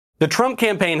The Trump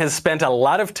campaign has spent a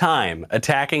lot of time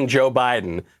attacking Joe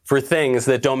Biden for things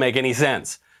that don't make any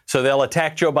sense. So they'll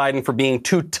attack Joe Biden for being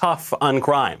too tough on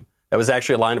crime. That was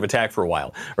actually a line of attack for a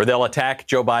while. Or they'll attack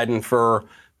Joe Biden for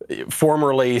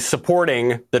formerly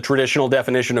supporting the traditional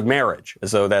definition of marriage,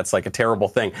 as though that's like a terrible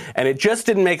thing. And it just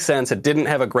didn't make sense. It didn't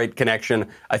have a great connection,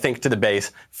 I think, to the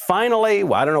base. Finally,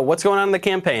 well, I don't know what's going on in the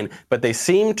campaign, but they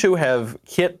seem to have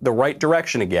hit the right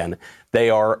direction again.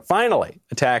 They are finally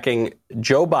attacking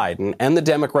Joe Biden and the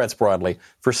Democrats broadly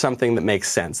for something that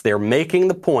makes sense. They're making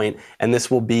the point, and this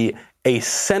will be a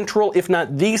central, if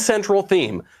not the central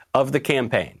theme of the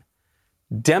campaign.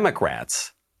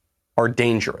 Democrats are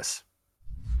dangerous.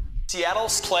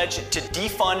 Seattle's pledged to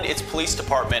defund its police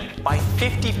department by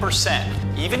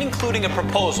 50%, even including a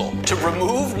proposal to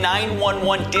remove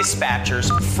 911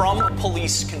 dispatchers from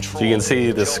police control. So you can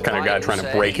see this kind of guy trying to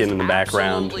break in the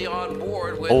background.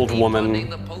 Older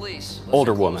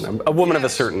woman, a woman of a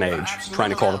certain age,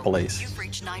 trying to call the police. You've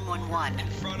reached 911.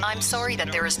 I'm sorry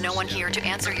that there is no one here to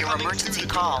answer your emergency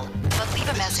call, but leave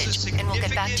a message and we'll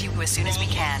get back to you as soon as we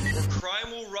can.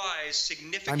 Crime will rise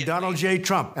significantly. I'm Donald J.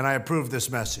 Trump, and I approve this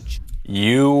message.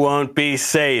 You won't be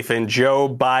safe in Joe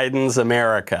Biden's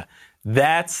America.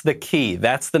 That's the key.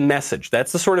 That's the message.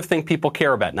 That's the sort of thing people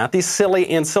care about. Not these silly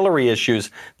ancillary issues.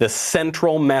 The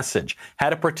central message. How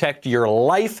to protect your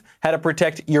life, how to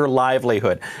protect your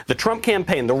livelihood. The Trump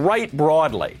campaign, the right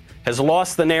broadly, has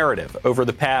lost the narrative over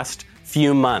the past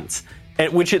few months,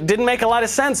 which it didn't make a lot of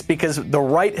sense because the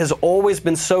right has always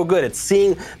been so good at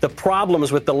seeing the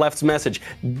problems with the left's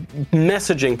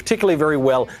messaging particularly very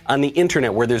well on the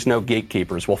internet where there's no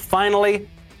gatekeepers. Well, finally,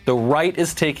 the right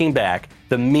is taking back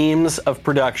the memes of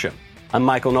production. I'm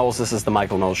Michael Knowles. This is The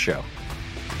Michael Knowles Show.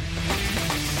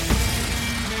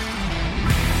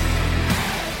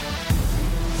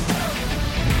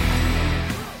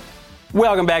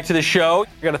 Welcome back to the show.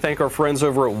 I've got to thank our friends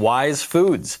over at Wise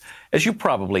Foods. As you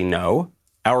probably know,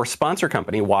 our sponsor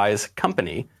company, Wise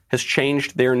Company, has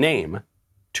changed their name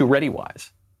to ReadyWise.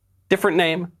 Different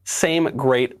name, same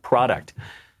great product.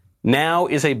 Now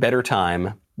is a better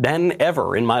time than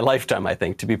ever in my lifetime, I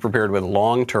think, to be prepared with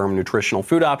long-term nutritional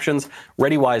food options.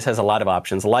 ReadyWise has a lot of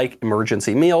options like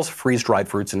emergency meals, freeze-dried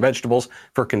fruits and vegetables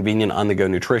for convenient on-the-go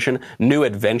nutrition, new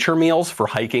adventure meals for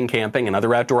hiking, camping, and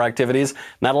other outdoor activities.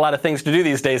 Not a lot of things to do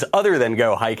these days other than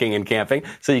go hiking and camping,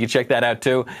 so you can check that out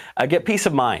too. Get peace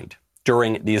of mind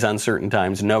during these uncertain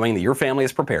times, knowing that your family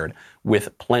is prepared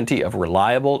with plenty of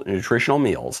reliable nutritional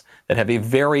meals that have a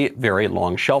very, very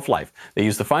long shelf life. They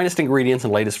use the finest ingredients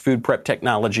and latest food prep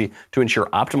technology to ensure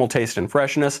optimal taste and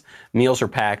freshness. Meals are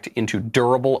packed into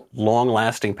durable,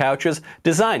 long-lasting pouches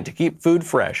designed to keep food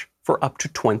fresh for up to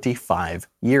 25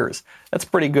 years. That's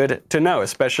pretty good to know,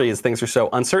 especially as things are so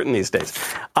uncertain these days.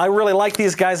 I really like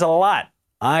these guys a lot.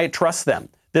 I trust them.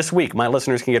 This week, my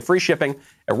listeners can get free shipping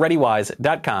at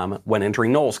ReadyWise.com when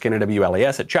entering Knowles,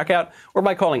 K-N-W-L-E-S, at checkout or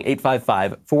by calling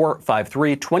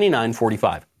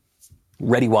 855-453-2945.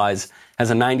 ReadyWise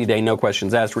has a 90-day, no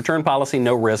questions asked return policy,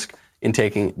 no risk in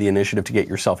taking the initiative to get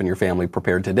yourself and your family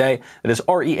prepared today. That is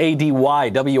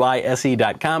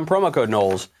ReadyWise.com, promo code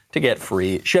Knowles to get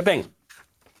free shipping.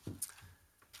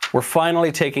 We're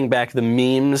finally taking back the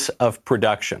memes of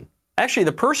production. Actually,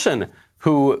 the person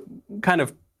who kind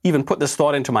of even put this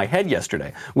thought into my head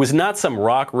yesterday was not some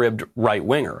rock-ribbed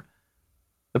right-winger.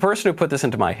 The person who put this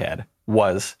into my head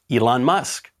was Elon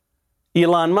Musk.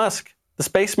 Elon Musk, the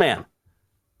spaceman,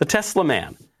 the Tesla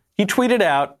man. He's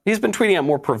been tweeting out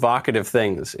more provocative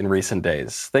things in recent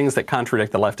days, things that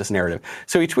contradict the leftist narrative.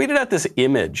 So he tweeted out this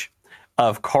image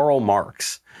of Karl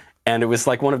Marx, and it was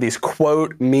like one of these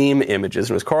quote meme images.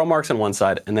 It was Karl Marx on one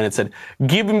side, and then it said,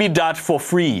 "Give me that for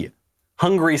free.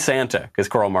 Hungry Santa," because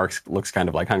Karl Marx looks kind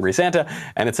of like Hungry Santa,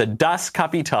 and it's a Das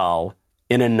Kapital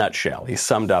in a nutshell. He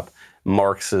summed up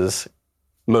Marx's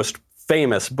most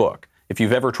famous book. If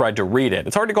you've ever tried to read it,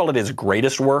 it's hard to call it his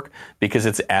greatest work because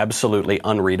it's absolutely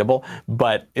unreadable,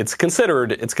 but it's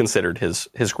considered his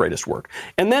greatest work.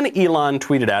 And then Elon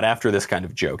tweeted out, after this kind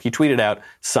of joke, he tweeted out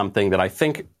something that I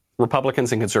think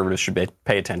Republicans and conservatives should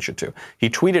pay attention to.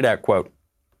 He tweeted out, quote,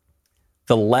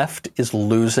 "The left is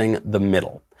losing the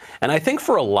middle." And I think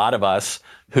for a lot of us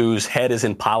whose head is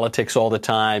in politics all the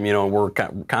time, and we're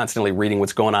constantly reading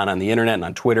what's going on the internet and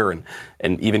on Twitter and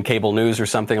even cable news or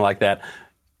something like that,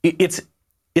 it's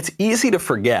easy to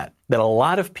forget that a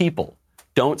lot of people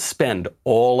don't spend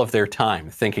all of their time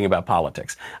thinking about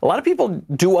politics. A lot of people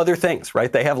do other things,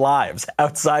 right? They have lives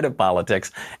outside of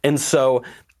politics. And so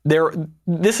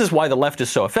This is why the left is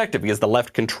so effective, because the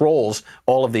left controls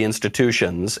all of the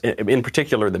institutions, in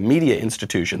particular the media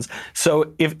institutions.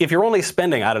 So if you're only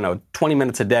spending, 20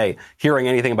 minutes a day hearing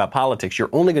anything about politics, you're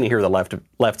only going to hear the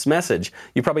left's message.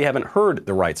 You probably haven't heard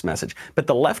the right's message. But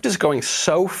the left is going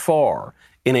so far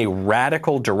in a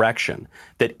radical direction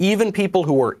that even people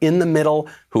who are in the middle,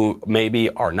 who maybe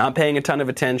are not paying a ton of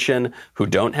attention, who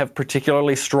don't have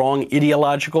particularly strong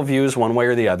ideological views one way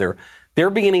or the other, they're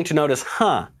beginning to notice,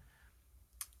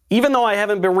 even though I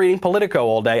haven't been reading Politico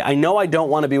all day, I know I don't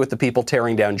want to be with the people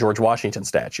tearing down George Washington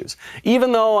statues.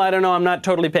 Even though, I'm not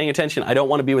totally paying attention, I don't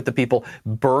want to be with the people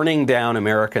burning down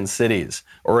American cities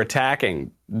or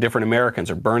attacking different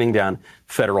Americans or burning down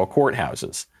federal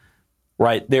courthouses.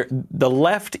 Right? The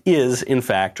left is, in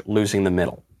fact, losing the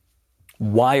middle.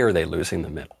 Why are they losing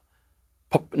the middle?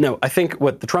 No, I think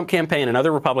what the Trump campaign and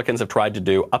other Republicans have tried to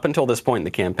do up until this point in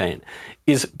the campaign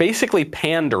is basically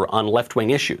pander on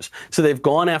left-wing issues. So they've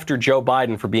gone after Joe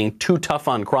Biden for being too tough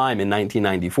on crime in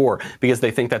 1994 because they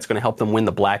think that's going to help them win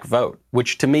the black vote,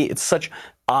 which to me, it's such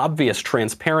obvious,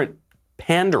 transparent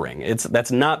pandering.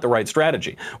 That's not the right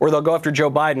strategy. Or they'll go after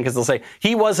Joe Biden because they'll say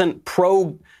he wasn't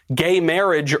pro-gay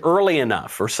marriage early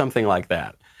enough or something like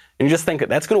that. And you just think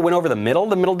that's going to win over the middle?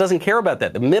 The middle doesn't care about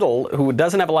that. The middle, who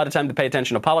doesn't have a lot of time to pay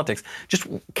attention to politics, just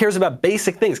cares about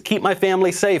basic things. Keep my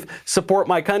family safe, support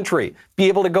my country, be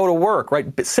able to go to work,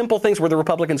 right? Simple things where the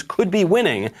Republicans could be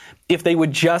winning if they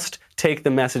would just take the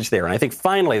message there. And I think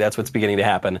finally that's what's beginning to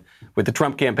happen with the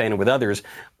Trump campaign and with others.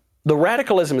 The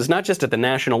radicalism is not just at the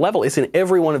national level, it's in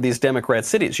every one of these Democrat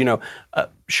cities.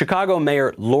 Chicago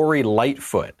Mayor Lori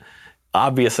Lightfoot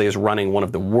obviously is running one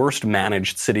of the worst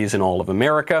managed cities in all of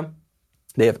America.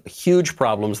 They have huge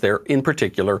problems there, in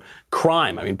particular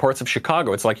crime. Parts of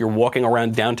Chicago, it's like you're walking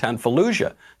around downtown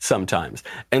Fallujah sometimes.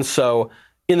 And so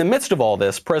in the midst of all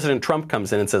this, President Trump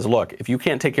comes in and says, look, if you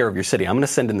can't take care of your city, I'm going to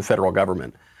send in the federal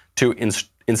government to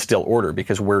instill order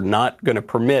because we're not going to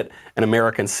permit an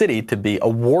American city to be a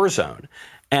war zone.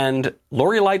 And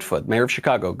Lori Lightfoot, mayor of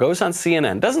Chicago, goes on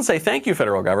CNN, doesn't say, thank you,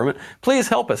 federal government, please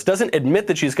help us, doesn't admit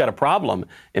that she's got a problem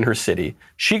in her city.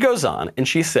 She goes on and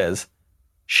she says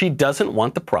she doesn't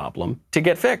want the problem to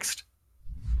get fixed.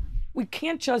 We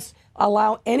can't just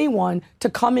allow anyone to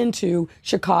come into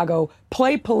Chicago,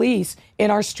 play police in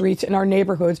our streets, in our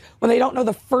neighborhoods, when they don't know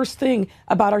the first thing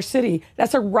about our city.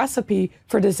 That's a recipe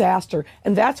for disaster.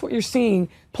 And that's what you're seeing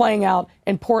playing out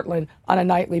in Portland on a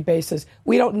nightly basis.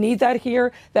 We don't need that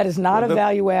here. That is not a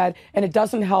value add, and it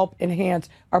doesn't help enhance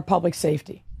our public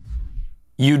safety.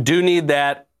 You do need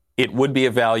that. It would be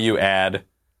a value add.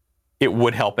 It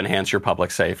would help enhance your public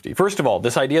safety. First of all,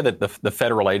 this idea that the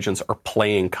federal agents are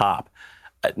playing cop.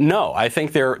 No, I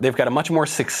think they've got a much more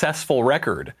successful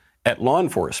record at law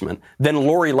enforcement than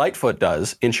Lori Lightfoot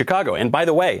does in Chicago. And by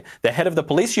the way, the head of the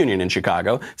police union in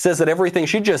Chicago says that everything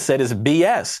she just said is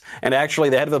BS. And actually,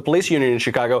 the head of the police union in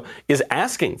Chicago is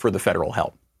asking for the federal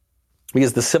help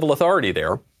because the civil authority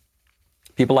there,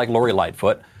 people like Lori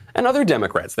Lightfoot and other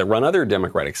Democrats that run other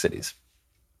Democratic cities,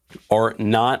 are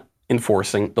not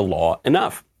enforcing the law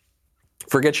enough.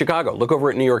 Forget Chicago. Look over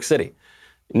at New York City.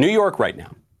 New York right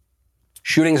now,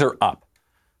 shootings are up.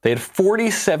 They had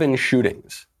 47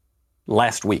 shootings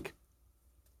last week.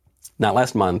 Not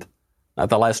last month, not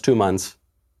the last 2 months,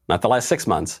 not the last 6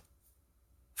 months.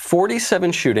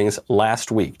 47 shootings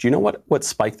last week. Do you know what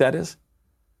spike that is?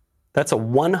 That's a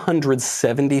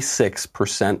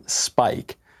 176%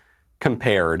 spike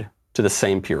compared to the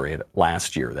same period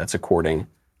last year. That's according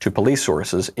to police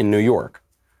sources in New York.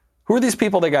 Who are these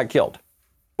people that got killed?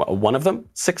 Well, one of them,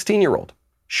 16-year-old,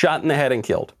 shot in the head and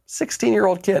killed.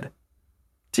 16-year-old kid,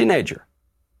 teenager.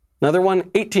 Another one,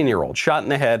 18-year-old, shot in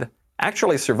the head,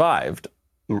 actually survived,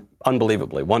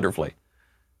 unbelievably, wonderfully,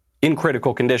 in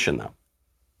critical condition, though,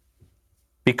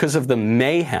 because of the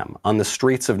mayhem on the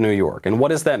streets of New York. And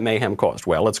what is that mayhem caused?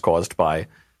 Well, it's caused by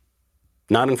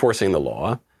not enforcing the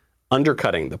law,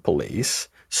 undercutting the police,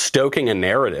 stoking a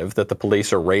narrative that the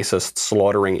police are racist,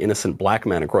 slaughtering innocent black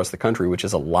men across the country, which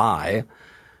is a lie,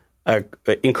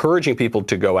 encouraging people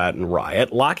to go out and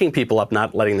riot, locking people up,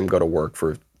 not letting them go to work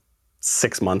for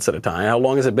 6 months at a time. How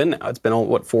long has it been now? It's been,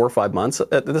 4 or 5 months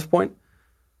at this point?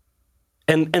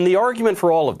 And the argument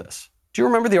for all of this, do you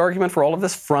remember the argument for all of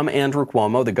this from Andrew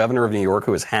Cuomo, the governor of New York,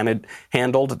 who has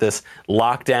handled this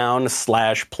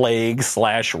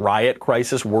lockdown/plague/riot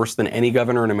crisis worse than any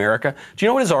governor in America? Do you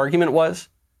know what his argument was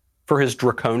for his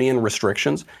draconian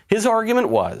restrictions? His argument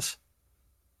was,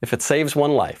 if it saves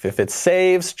one life, if it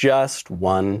saves just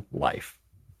one life.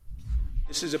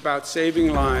 This is about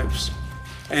saving lives.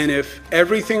 And if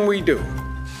everything we do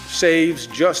saves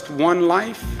just one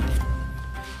life,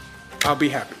 I'll be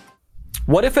happy.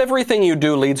 What if everything you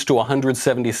do leads to a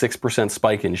 176%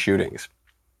 spike in shootings?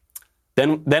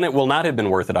 Then it will not have been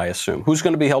worth it, I assume. Who's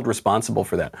going to be held responsible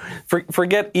for that?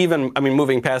 Forget even,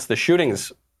 moving past the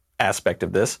shootings aspect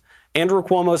of this, Andrew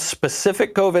Cuomo's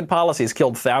specific COVID policies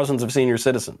killed thousands of senior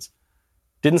citizens.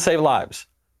 Didn't save lives.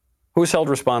 Who's held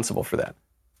responsible for that?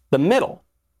 The middle.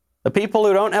 The people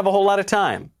who don't have a whole lot of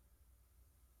time.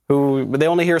 Who they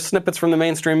only hear snippets from the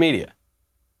mainstream media.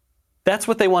 That's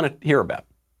what they want to hear about.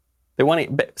 They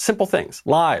want simple things,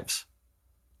 lives.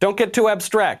 Don't get too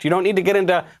abstract. You don't need to get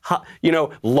into,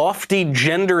 lofty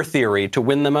gender theory to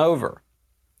win them over.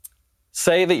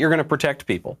 Say that you're going to protect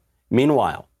people.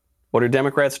 Meanwhile, what are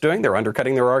Democrats doing? They're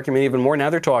undercutting their argument even more. Now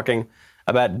they're talking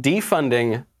about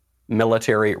defunding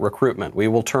military recruitment. We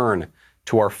will turn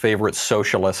to our favorite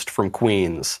socialist from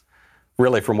Queens,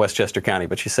 really from Westchester County,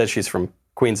 but she says she's from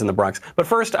Queens in the Bronx. But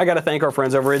first, I got to thank our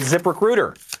friends over at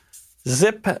ZipRecruiter.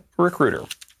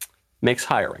 ZipRecruiter makes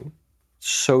hiring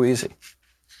so easy.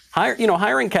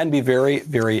 Hiring can be very,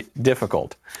 very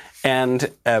difficult.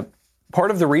 And part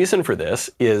of the reason for this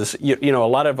is, a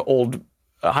lot of old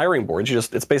hiring boards,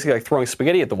 it's basically like throwing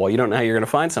spaghetti at the wall. You don't know how you're going to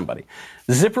find somebody.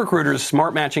 ZipRecruiter's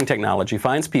smart matching technology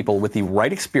finds people with the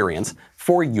right experience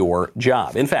for your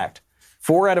job. In fact,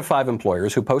 4 out of 5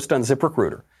 employers who post on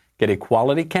ZipRecruiter get a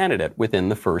quality candidate within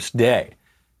the first day.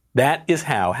 That is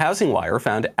how HousingWire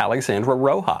found Alexandra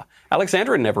Roja.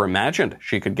 Alexandra never imagined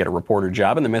she could get a reporter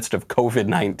job in the midst of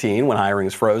COVID-19 when hiring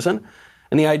is frozen.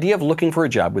 And the idea of looking for a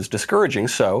job was discouraging,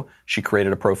 so she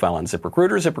created a profile on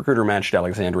ZipRecruiter. ZipRecruiter matched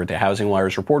Alexandra to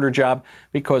HousingWire's reporter job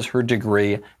because her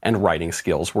degree and writing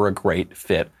skills were a great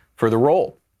fit for the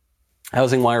role.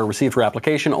 HousingWire received her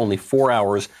application only 4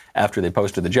 hours after they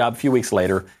posted the job. A few weeks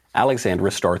later,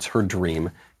 Alexandra starts her dream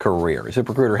career.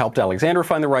 ZipRecruiter helped Alexandra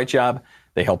find the right job.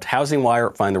 They helped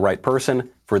HousingWire find the right person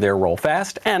for their role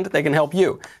fast, and they can help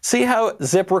you. See how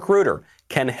ZipRecruiter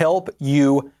can help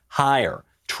you hire.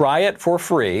 Try it for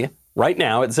free right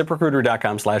now at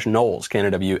ZipRecruiter.com/Knowles,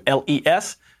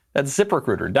 Knowles. That's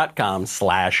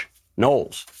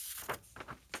ZipRecruiter.com/Knowles.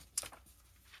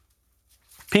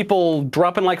 People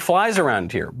dropping like flies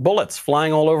around here. Bullets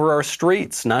flying all over our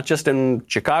streets, not just in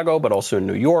Chicago, but also in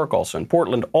New York, also in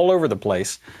Portland, all over the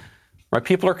place. Right?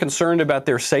 People are concerned about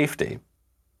their safety.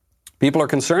 People are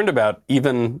concerned about,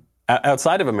 even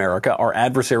outside of America, our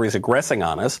adversaries aggressing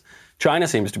on us. China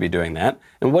seems to be doing that.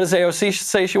 And what does AOC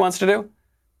say she wants to do?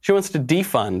 She wants to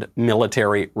defund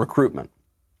military recruitment.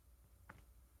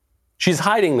 She's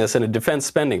hiding this in a defense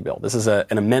spending bill. This is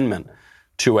an amendment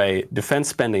to a defense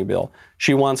spending bill.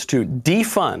 She wants to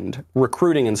defund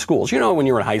recruiting in schools. You know, when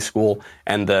you're in high school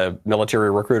and the military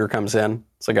recruiter comes in,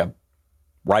 it's like a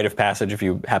rite of passage if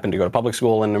you happen to go to public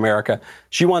school in America.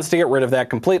 She wants to get rid of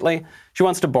that completely. She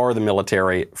wants to bar the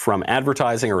military from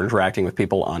advertising or interacting with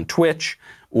people on Twitch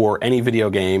or any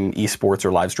video game, esports,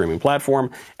 or live streaming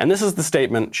platform. And this is the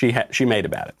statement she made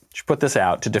about it. She put this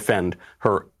out to defend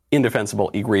her indefensible,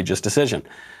 egregious decision.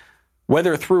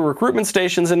 Whether through recruitment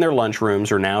stations in their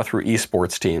lunchrooms or now through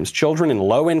esports teams, children in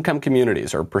low-income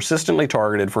communities are persistently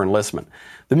targeted for enlistment.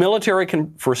 The military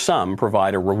can, for some,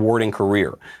 provide a rewarding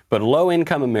career, but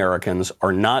low-income Americans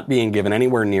are not being given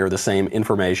anywhere near the same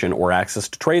information or access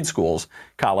to trade schools,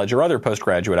 college, or other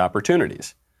postgraduate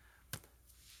opportunities.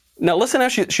 Now, listen how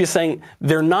she's saying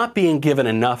they're not being given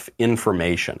enough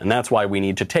information, and that's why we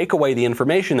need to take away the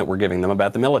information that we're giving them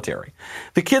about the military.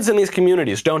 The kids in these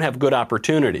communities don't have good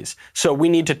opportunities, so we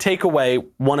need to take away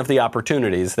one of the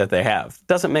opportunities that they have.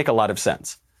 Doesn't make a lot of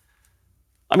sense.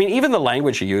 I mean, even the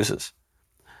language she uses.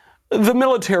 The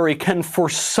military can, for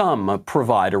some,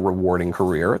 provide a rewarding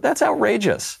career. That's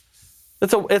outrageous.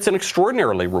 It's an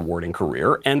extraordinarily rewarding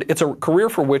career, and it's a career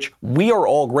for which we are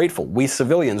all grateful. We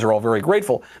civilians are all very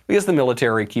grateful because the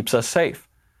military keeps us safe.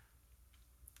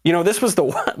 You know, this was the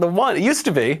one, it used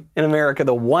to be in America,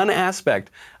 the one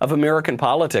aspect of American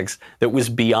politics that was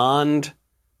beyond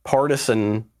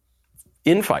partisan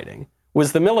infighting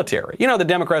was the military. You know, the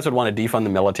Democrats would want to defund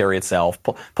the military itself,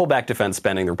 pull back defense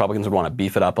spending. The Republicans would want to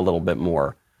beef it up a little bit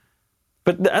more.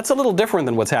 But that's a little different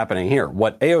than what's happening here.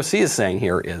 What AOC is saying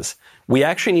here is we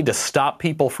actually need to stop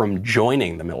people from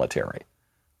joining the military.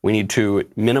 We need to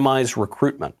minimize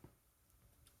recruitment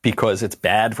because it's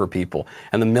bad for people.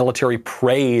 And the military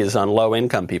preys on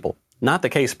low-income people. Not the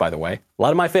case, by the way. A lot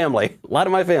of my family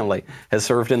has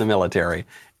served in the military.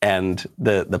 And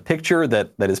the picture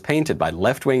that is painted by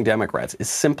left-wing Democrats is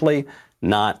simply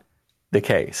not the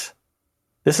case.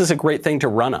 This is a great thing to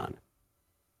run on.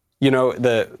 You know,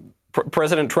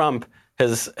 President Trump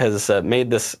has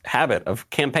made this habit of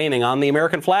campaigning on the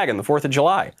American flag on the 4th of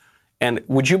July. And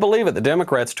would you believe it? The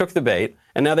Democrats took the bait,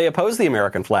 and now they oppose the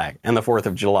American flag and the 4th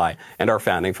of July and our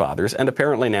founding fathers, and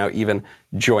apparently now even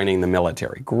joining the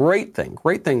military. Great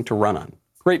thing to run on.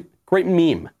 Great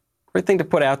meme. Great thing to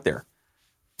put out there.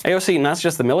 AOC, not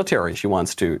just the military she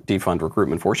wants to defund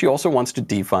recruitment for, she also wants to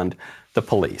defund the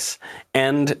police.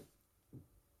 And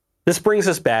this brings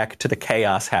us back to the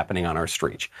chaos happening on our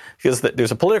streets. Because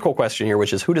there's a political question here,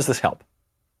 which is, who does this help?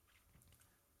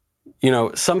 You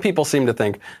know, some people seem to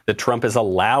think that Trump is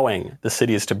allowing the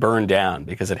cities to burn down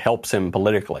because it helps him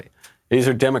politically. These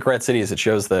are Democrat cities. It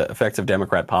shows the effects of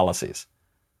Democrat policies.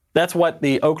 That's what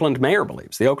the Oakland mayor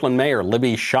believes. The Oakland mayor,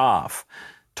 Libby Schaaf,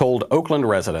 told Oakland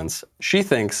residents she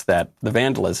thinks that the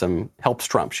vandalism helps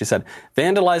Trump. She said,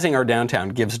 vandalizing our downtown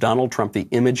gives Donald Trump the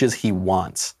images he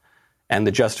wants and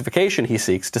the justification he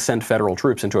seeks to send federal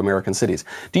troops into American cities.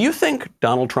 Do you think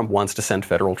Donald Trump wants to send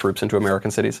federal troops into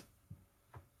American cities?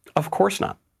 Of course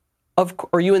not.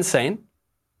 Are you insane?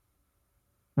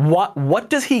 What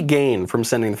does he gain from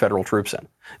sending the federal troops in?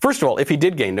 First of all, if he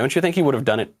did gain, don't you think he would have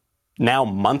done it now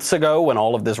months ago when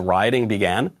all of this rioting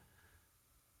began?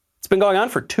 It's been going on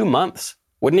for 2 months.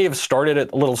 Wouldn't he have started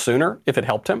it a little sooner if it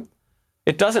helped him?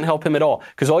 It doesn't help him at all,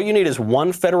 because all you need is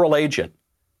one federal agent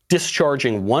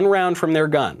discharging one round from their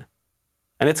gun,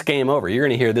 and it's game over. You're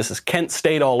going to hear this is Kent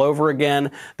State all over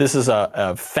again. This is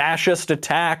a fascist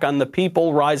attack on the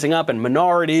people rising up and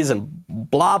minorities and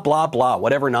blah, blah, blah,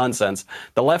 whatever nonsense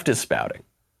the left is spouting.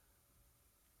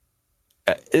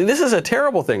 This is a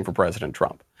terrible thing for President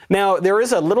Trump. Now, there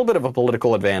is a little bit of a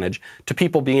political advantage to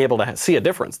people being able to see a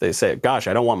difference. They say, gosh,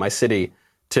 I don't want my city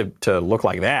to look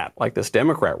like that, like this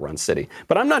Democrat-run city.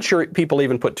 But I'm not sure people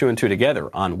even put 2 and 2 together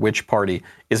on which party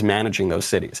is managing those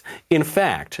cities. In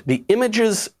fact, the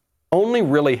images only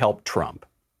really help Trump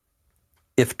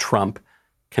if Trump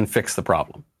can fix the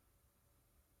problem.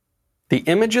 The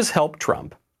images help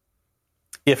Trump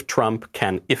if Trump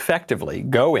can effectively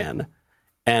go in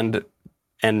and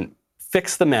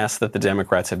fix the mess that the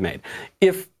Democrats have made.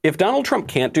 If Donald Trump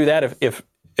can't do that,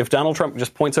 if Donald Trump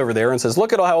just points over there and says,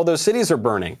 look at how all those cities are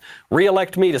burning,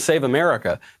 re-elect me to save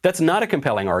America, that's not a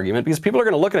compelling argument, because people are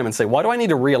going to look at him and say, why do I need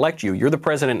to re-elect you? You're the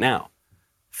president now.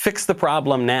 Fix the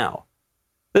problem now.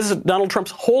 This is Donald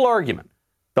Trump's whole argument.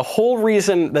 The whole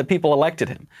reason that people elected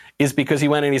him is because he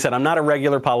went and he said, I'm not a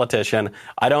regular politician.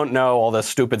 I don't know all the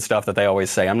stupid stuff that they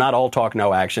always say. I'm not all talk,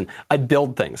 no action. I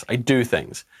build things. I do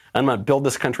things. I'm going to build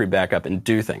this country back up and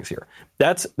do things here.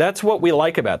 That's what we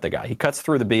like about the guy. He cuts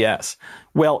through the BS.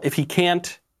 Well, if he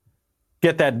can't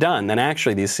get that done, then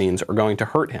actually these scenes are going to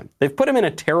hurt him. They've put him in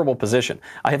a terrible position.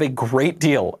 I have a great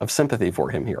deal of sympathy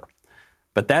for him here.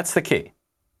 But that's the key.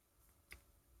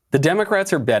 The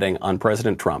Democrats are betting on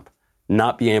President Trump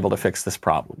not being able to fix this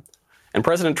problem. And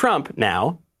President Trump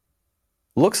now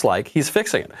looks like he's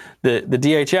fixing it. The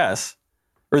DHS,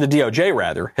 or the DOJ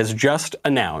rather, has just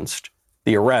announced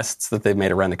the arrests that they've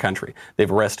made around the country. They've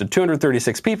arrested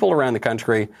 236 people around the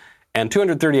country, and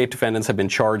 238 defendants have been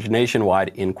charged nationwide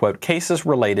in, quote, cases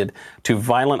related to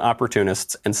violent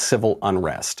opportunists and civil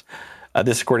unrest.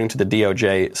 This, according to the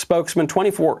DOJ spokesman,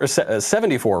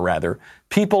 74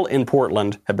 people in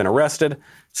Portland have been arrested,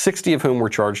 60 of whom were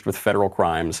charged with federal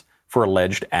crimes for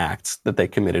alleged acts that they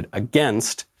committed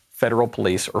against federal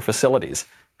police or facilities.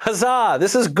 Huzzah!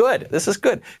 This is good. This is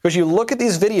good. Because you look at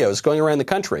these videos going around the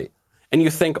country and you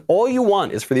think all you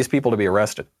want is for these people to be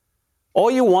arrested.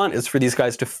 All you want is for these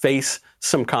guys to face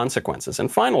some consequences. And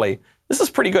finally, this is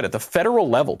pretty good. At the federal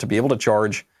level, to be able to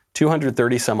charge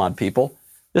 230 some odd people,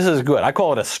 this is good. I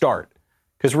call it a start.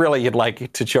 Because really, you'd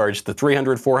like to charge the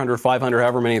 300, 400, 500,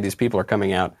 however many of these people are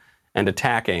coming out and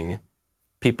attacking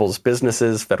people's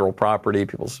businesses, federal property,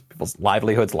 people's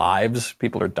livelihoods, lives.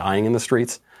 People are dying in the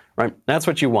streets, right? That's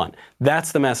what you want.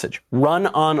 That's the message. Run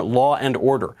on law and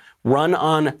order. Run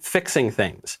on fixing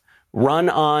things. Run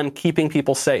on keeping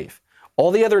people safe.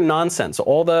 All the other nonsense,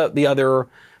 all the other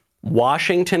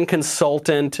Washington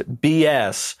consultant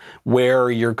BS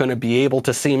where you're going to be able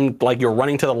to seem like you're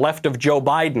running to the left of Joe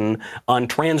Biden on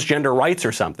transgender rights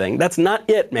or something. That's not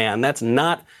it, man. That's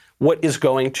not what is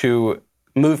going to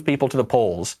move people to the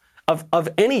polls of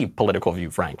any political view,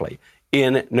 frankly,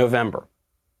 in November.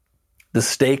 The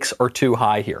stakes are too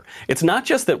high here. It's not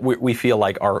just that we feel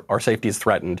like our safety is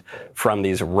threatened from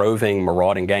these roving,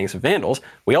 marauding gangs of vandals.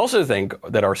 We also think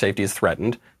that our safety is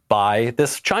threatened by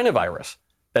this China virus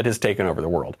that has taken over the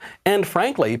world. And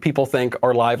frankly, people think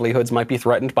our livelihoods might be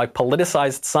threatened by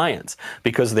politicized science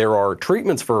because there are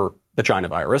treatments for the China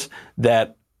virus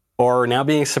that are now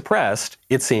being suppressed,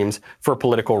 it seems, for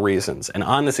political reasons. And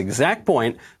on this exact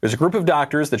point, there's a group of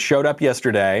doctors that showed up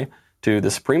yesterday to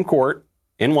the Supreme Court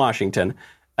in Washington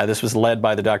This was led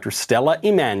by the Dr. Stella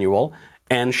Emanuel,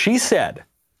 and she said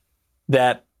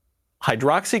that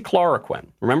hydroxychloroquine,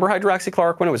 remember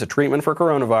hydroxychloroquine, it was a treatment for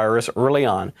coronavirus early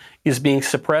on, is being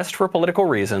suppressed for political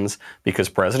reasons because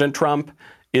President Trump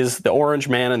is the orange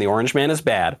man and the orange man is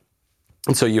bad.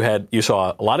 And so you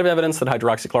saw a lot of evidence that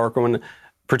hydroxychloroquine,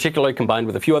 particularly combined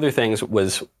with a few other things,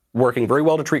 was working very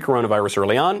well to treat coronavirus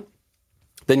early on.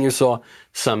 Then you saw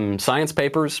some science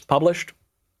papers published,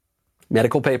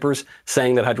 medical papers,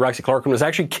 saying that hydroxychloroquine was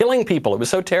actually killing people. It was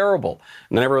so terrible.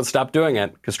 And then everyone stopped doing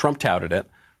it because Trump touted it.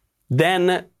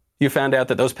 Then you found out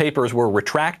that those papers were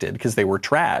retracted because they were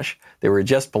trash. They were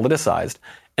just politicized.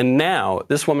 And now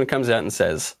this woman comes out and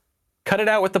says, cut it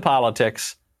out with the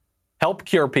politics, help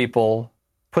cure people,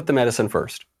 put the medicine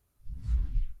first.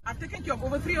 I've taken care of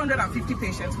over 350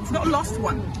 patients. We've not lost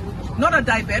one. Not a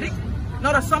diabetic,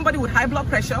 not a somebody with high blood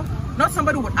pressure, not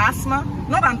somebody with asthma,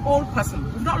 not an old person.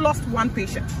 We've not lost one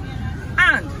patient.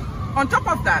 And on top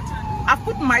of that, I've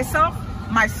put myself,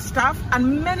 my staff,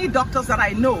 and many doctors that I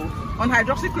know on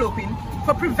hydroxychloroquine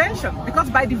for prevention,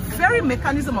 because by the very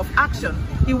mechanism of action,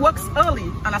 it works early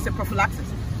and as a prophylaxis.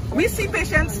 We see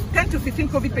patients, 10 to 15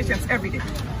 COVID patients every day.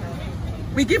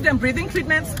 We give them breathing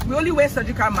treatments. We only wear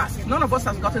surgical masks. None of us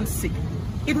has gotten sick.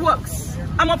 It works.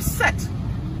 I'm upset.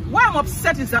 Why I'm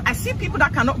upset is that I see people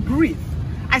that cannot breathe.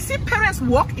 I see parents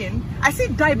walk in. I see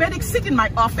diabetics sit in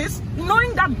my office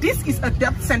knowing that this is a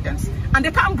death sentence and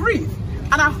they can't breathe.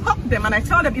 And I hug them and I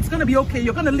tell them it's going to be okay.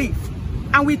 You're going to live.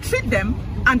 And we treat them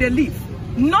and they live.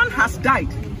 None has died.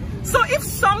 So if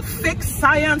some fake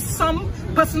science, some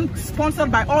person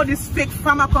sponsored by all these fake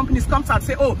pharma companies comes out and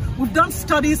say, oh, we've done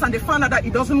studies and they found out that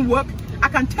it doesn't work, I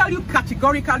can tell you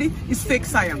categorically it's fake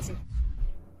science.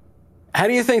 How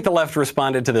do you think the left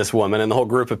responded to this woman and the whole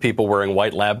group of people wearing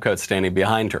white lab coats standing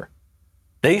behind her?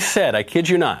 They said, I kid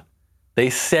you not,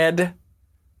 they said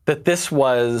that this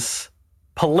was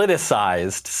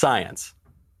politicized science.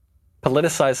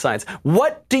 Politicized science.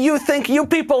 What do you think you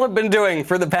people have been doing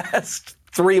for the past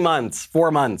 3 months,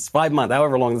 4 months, 5 months,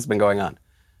 however long this has been going on?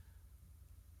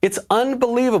 It's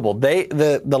unbelievable.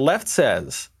 The left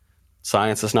says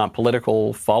science is not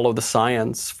political. Follow the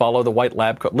science. Follow the white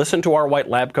lab coat. Listen to our white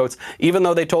lab coats. Even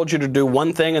though they told you to do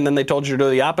one thing and then they told you to do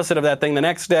the opposite of that thing the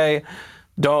next day,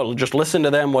 don't just listen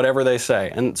to them, whatever they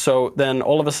say. And so then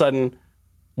all of a sudden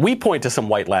we point to some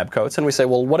white lab coats and we say,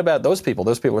 well, what about those people?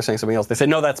 Those people are saying something else. They say,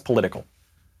 no, that's political.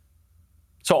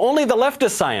 So only the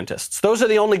leftist scientists, those are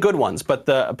the only good ones. But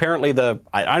apparently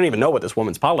I don't even know what this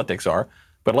woman's politics are,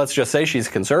 but let's just say she's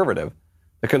conservative.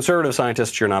 The conservative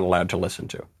scientists you're not allowed to listen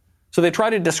to. So they try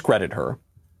to discredit her.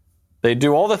 They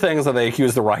do all the things that they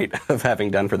accuse the right of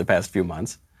having done for the past few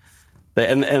months.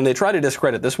 And they try to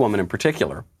discredit this woman in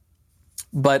particular.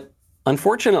 But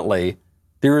unfortunately,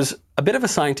 there's a bit of a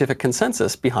scientific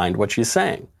consensus behind what she's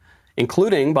saying,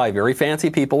 including by very fancy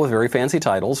people with very fancy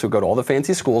titles who go to all the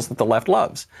fancy schools that the left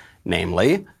loves.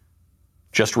 Namely,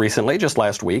 just recently, just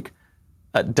last week,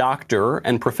 Dr.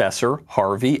 and Professor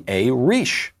Harvey A.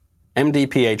 Risch, MD,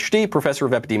 PhD, Professor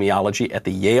of Epidemiology at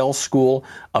the Yale School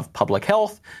of Public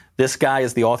Health. This guy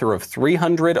is the author of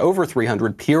over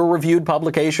 300 peer-reviewed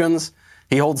publications.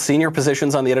 He holds senior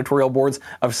positions on the editorial boards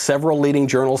of several leading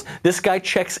journals. This guy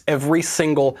checks every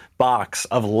single box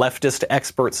of leftist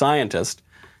expert scientist.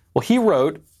 Well, he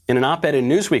wrote in an op-ed in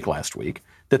Newsweek last week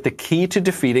that the key to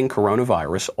defeating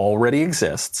coronavirus already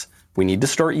exists. We need to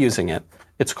start using it.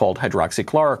 It's called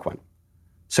hydroxychloroquine.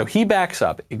 So he backs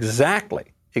up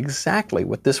exactly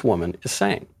what this woman is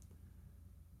saying.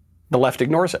 The left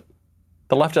ignores it.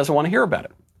 The left doesn't want to hear about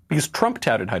it because Trump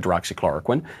touted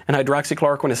hydroxychloroquine, and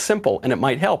hydroxychloroquine is simple, and it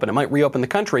might help, and it might reopen the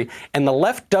country, and the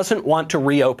left doesn't want to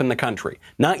reopen the country.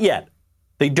 Not yet.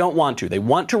 They don't want to. They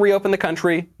want to reopen the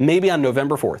country maybe on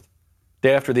November 4th,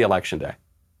 day after the election day.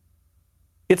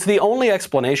 It's the only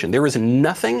explanation. There is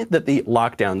nothing that the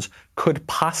lockdowns could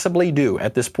possibly do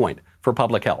at this point for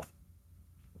public health.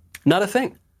 Not a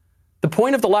thing. The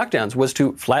point of the lockdowns was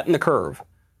to flatten the curve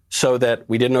so that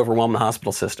we didn't overwhelm the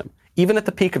hospital system. Even at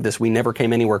the peak of this, we never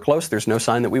came anywhere close. There's no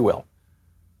sign that we will.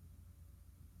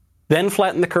 Then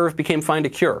flatten the curve became fine to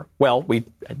cure. Well, we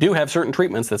do have certain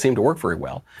treatments that seem to work very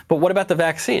well. But what about the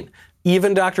vaccine?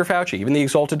 Even Dr. Fauci, even the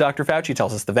exalted Dr. Fauci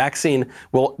tells us the vaccine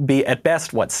will be at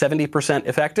best, 70%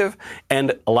 effective?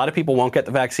 And a lot of people won't get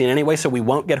the vaccine anyway, so we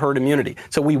won't get herd immunity.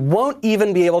 So we won't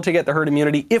even be able to get the herd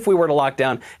immunity if we were to lock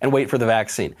down and wait for the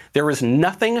vaccine. There is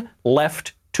nothing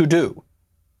left to do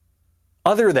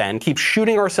other than keep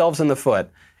shooting ourselves in the foot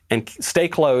and stay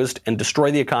closed and destroy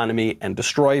the economy and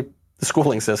destroy the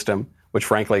schooling system, which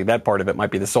frankly, that part of it might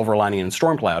be the silver lining in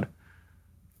storm cloud,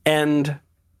 and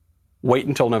wait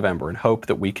until November and hope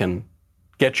that we can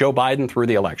get Joe Biden through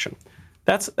the election.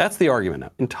 That's the argument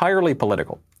now, entirely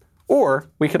political. Or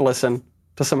we could listen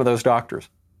to some of those doctors.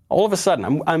 All of a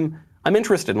sudden, I'm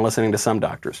interested in listening to some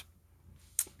doctors,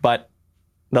 but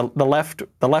the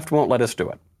left won't let us do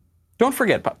it. Don't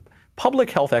forget,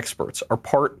 public health experts are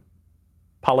part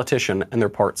politician and they're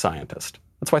part scientist.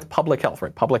 That's why it's public health,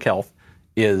 right? Public health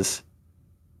is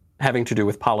having to do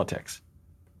with politics.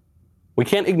 We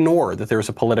can't ignore that there's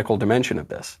a political dimension of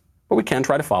this, but we can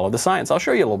try to follow the science. I'll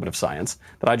show you a little bit of science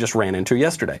that I just ran into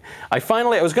yesterday. I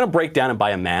was going to break down and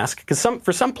buy a mask because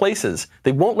for some places,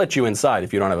 they won't let you inside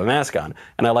if you don't have a mask on.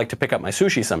 And I like to pick up my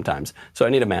sushi sometimes, so I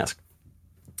need a mask.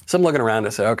 So I'm looking around and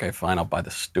I say, okay, fine, I'll buy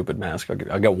this stupid mask.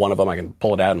 I'll get one of them. I can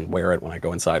pull it out and wear it when I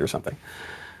go inside or something.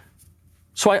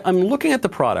 So I'm looking at the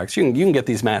products. You can get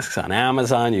these masks on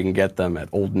Amazon. You can get them at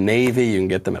Old Navy. You can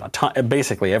get them at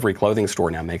basically every clothing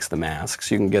store now makes the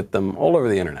masks. You can get them all over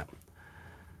the internet.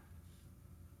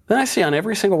 Then I see on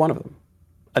every single one of them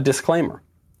a disclaimer.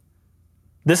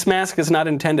 This mask is not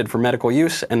intended for medical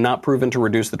use and not proven to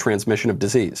reduce the transmission of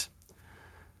disease.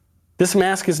 This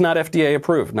mask is not FDA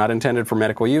approved, not intended for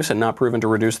medical use and not proven to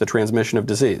reduce the transmission of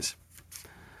disease.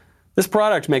 This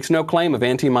product makes no claim of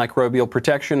antimicrobial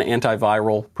protection,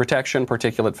 antiviral protection,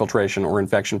 particulate filtration, or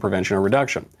infection prevention or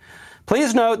reduction.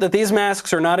 Please note that these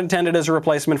masks are not intended as a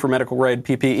replacement for medical-grade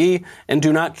PPE and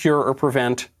do not cure or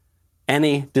prevent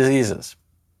any diseases.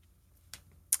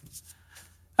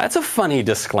 That's a funny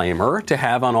disclaimer to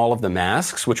have on all of the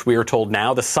masks, which we are told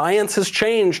now the science has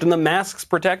changed and the masks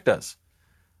protect us.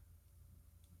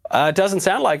 It doesn't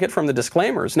sound like it from the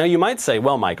disclaimers. Now, you might say,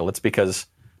 well, Michael, it's because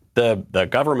the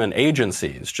government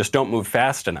agencies just don't move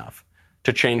fast enough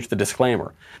to change the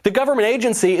disclaimer. The government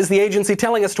agency is the agency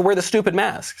telling us to wear the stupid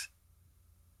masks.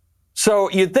 So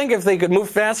you'd think if they could move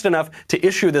fast enough to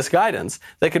issue this guidance,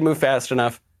 they could move fast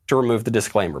enough to remove the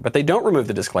disclaimer. But they don't remove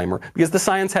the disclaimer because the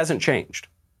science hasn't changed.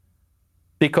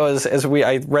 Because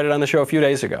I read it on the show a few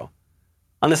days ago,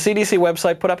 on the CDC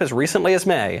website put up as recently as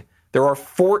May, there are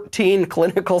 14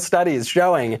 clinical studies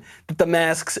showing that the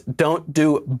masks don't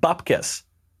do bupkis.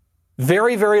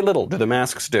 Very, very little do the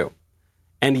masks do.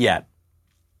 And yet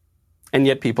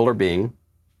people are being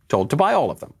told to buy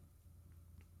all of them.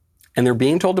 And they're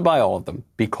being told to buy all of them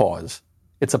because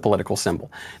it's a political symbol.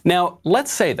 Now,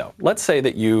 let's say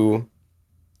that you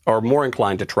are more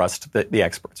inclined to trust the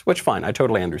experts, which fine, I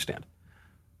totally understand.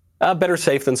 Better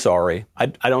safe than sorry. I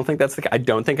don't think that's I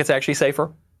don't think it's actually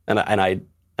safer. And I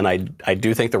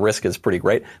do think the risk is pretty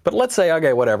great. But let's say,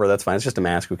 okay, whatever, that's fine. It's just a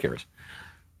mask. Who cares?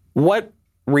 What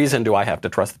reason do I have to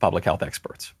trust the public health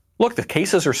experts? Look, the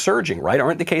cases are surging, right?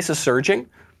 Aren't the cases surging?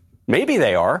 Maybe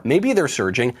they are. Maybe they're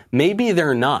surging. Maybe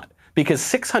they're not. Because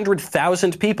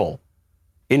 600,000 people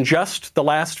in just the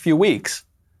last few weeks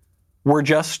were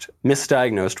just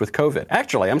misdiagnosed with COVID.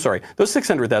 Actually, I'm sorry, those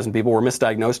 600,000 people were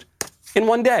misdiagnosed in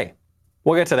one day.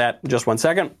 We'll get to that in just 1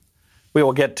 second. We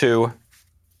will get to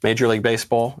Major League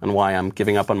Baseball and why I'm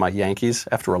giving up on my Yankees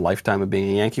after a lifetime of being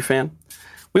a Yankee fan.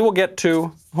 We will get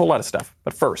to a whole lot of stuff.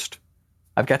 But first,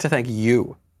 I've got to thank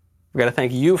you. I've got to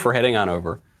thank you for heading on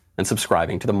over and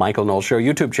subscribing to the Michael Knowles Show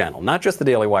YouTube channel, not just the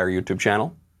Daily Wire YouTube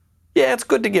channel. Yeah, it's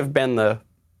good to give Ben the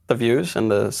views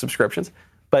and the subscriptions,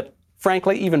 but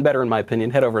frankly, even better in my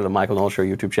opinion, head over to the Michael Knowles Show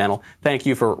YouTube channel. Thank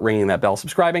you for ringing that bell,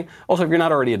 subscribing. Also, if you're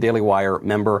not already a Daily Wire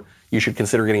member, you should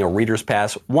consider getting a Reader's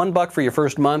Pass. $1 for your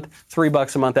first month,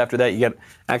 $3 a month after that. You get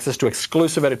access to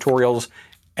exclusive editorials.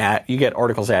 You get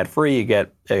articles ad-free. You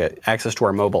get access to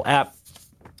our mobile app.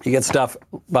 You get stuff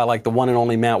by like the one and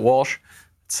only Matt Walsh.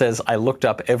 It says, I looked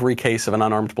up every case of an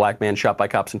unarmed black man shot by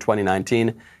cops in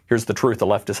 2019. Here's the truth the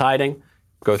left is hiding.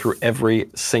 Go through every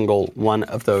single one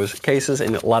of those cases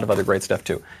and a lot of other great stuff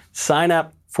too. Sign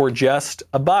up for just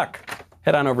 $1.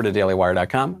 Head on over to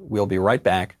dailywire.com. We'll be right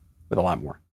back with a lot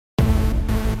more.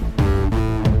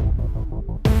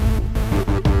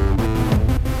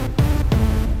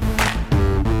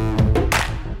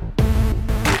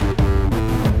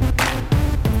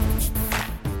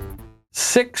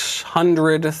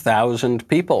 $600,000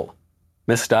 people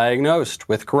misdiagnosed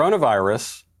with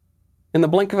coronavirus in the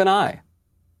blink of an eye.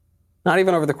 Not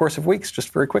even over the course of weeks,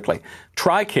 just very quickly.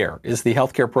 TRICARE is the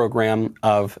healthcare program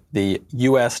of the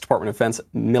U.S. Department of Defense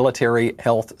military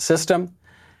health system.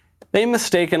 They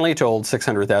mistakenly told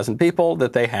 600,000 people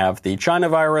that they have the China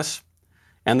virus,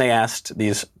 and they asked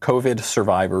these COVID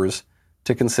survivors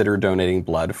to consider donating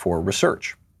blood for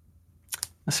research.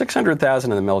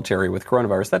 600,000 in the military with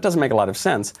coronavirus, that doesn't make a lot of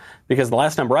sense because the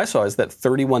last number I saw is that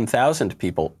 31,000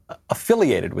 people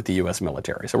affiliated with the U.S.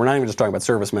 military, so we're not even just talking about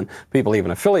servicemen, people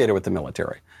even affiliated with the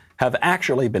military, have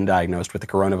actually been diagnosed with the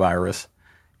coronavirus.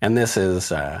 And this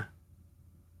is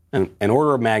an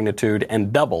order of magnitude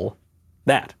and double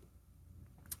that.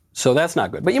 So that's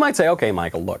not good. But you might say, okay,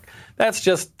 Michael, look, that's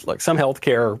just like some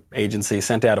healthcare agency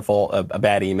sent out a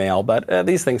bad email, but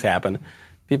these things happen.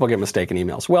 People get mistaken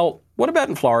emails. Well, what about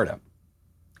in Florida?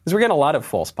 Because we're getting a lot of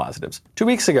false positives. 2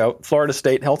 weeks ago, Florida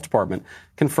State Health Department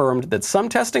confirmed that some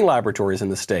testing laboratories in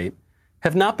the state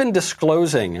have not been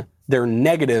disclosing their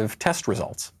negative test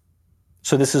results.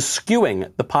 So this is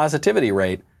skewing the positivity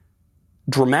rate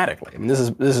dramatically. I mean, this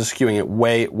is skewing it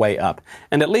way, way up.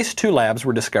 And at least 2 labs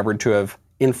were discovered to have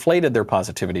inflated their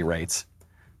positivity rates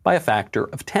by a factor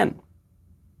of 10.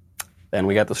 Then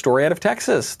we got the story out of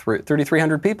Texas,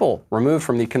 3,300 people removed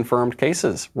from the confirmed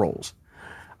cases rolls.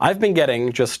 I've been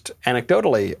getting, just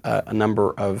anecdotally, a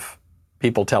number of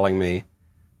people telling me,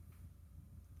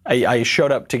 I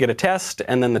showed up to get a test,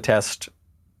 and then the test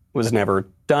was never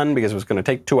done because it was going to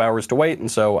take 2 hours to wait,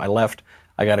 and so I left.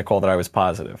 I got a call that I was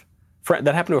positive.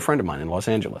 That happened to a friend of mine in Los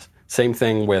Angeles. Same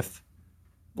thing with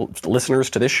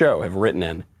listeners to this show have written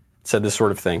in, said this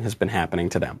sort of thing has been happening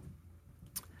to them.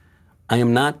 I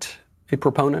am not a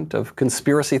proponent of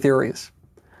conspiracy theories.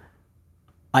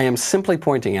 I am simply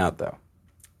pointing out, though,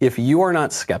 if you are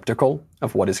not skeptical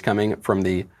of what is coming from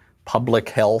the public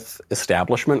health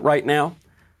establishment right now,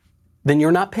 then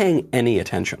you're not paying any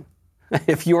attention.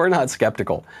 If you are not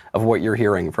skeptical of what you're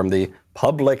hearing from the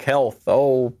public health,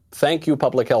 oh, thank you,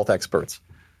 public health experts,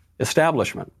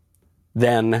 establishment,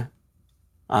 then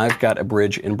I've got a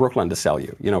bridge in Brooklyn to sell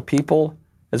you. You know, people,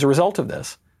 as a result of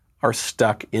this, are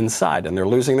stuck inside and they're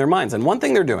losing their minds. And one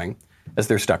thing they're doing as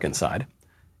they're stuck inside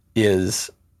is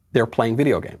they're playing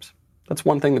video games. That's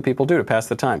one thing that people do to pass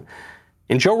the time.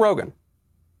 And Joe Rogan,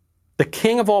 the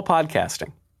king of all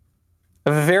podcasting,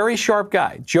 a very sharp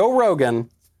guy, Joe Rogan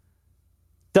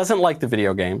doesn't like the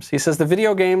video games. He says the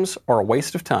video games are a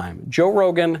waste of time. Joe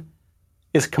Rogan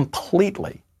is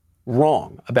completely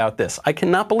wrong about this. I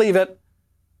cannot believe it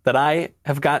that I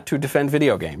have got to defend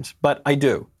video games, but I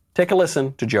do. Take a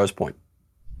listen to Joe's point.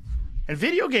 And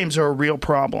video games are a real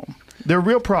problem. They're a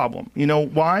real problem. You know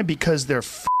why? Because they're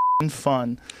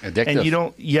fun. Addictive. And you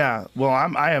don't,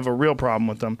 I have a real problem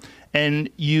with them. And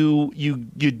you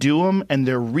do them and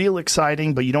they're real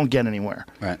exciting, but you don't get anywhere.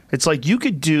 Right. It's like you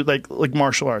could do like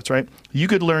martial arts, right? You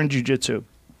could learn jiu-jitsu.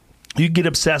 You get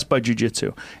obsessed by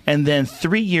jiu-jitsu, and then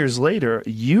 3 years later,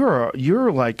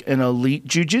 you're like an elite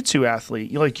jiu-jitsu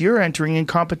athlete. You're entering in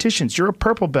competitions. You're a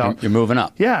purple belt. You're moving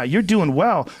up. Yeah, you're doing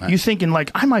well. Right. You're thinking like,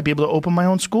 I might be able to open my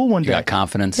own school one day. You got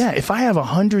confidence. Yeah, if I have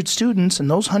 100 students and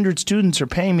those 100 students are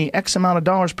paying me X amount of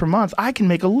dollars per month, I can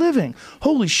make a living.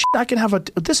 Holy shit, I can have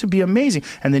this would be amazing.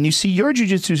 And then you see your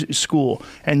jiu-jitsu school,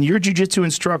 and your jiu-jitsu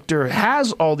instructor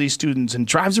has all these students and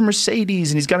drives a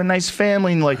Mercedes, and he's got a nice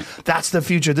family, and like, that's the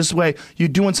future. This way you're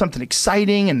doing something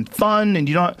exciting and fun, and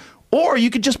you don't. Or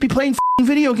you could just be playing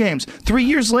video games. 3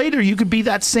 years later, you could be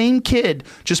that same kid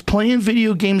just playing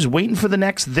video games, waiting for the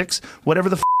next whatever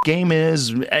the game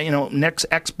is, next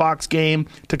Xbox game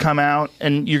to come out,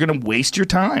 and you're going to waste your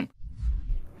time.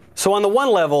 So on the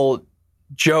one level,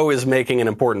 Joe is making an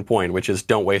important point, which is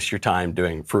don't waste your time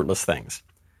doing fruitless things.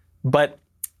 But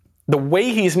the way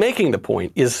he's making the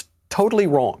point is totally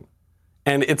wrong.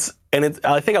 And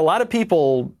I think a lot of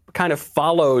people kind of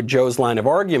follow Joe's line of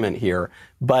argument here,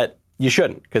 but you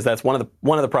shouldn't, because that's one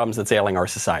of the problems that's ailing our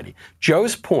society.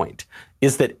 Joe's point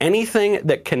is that anything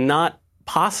that cannot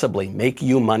possibly make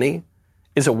you money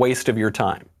is a waste of your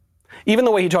time. Even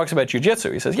the way he talks about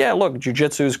jiu-jitsu, he says, yeah, look,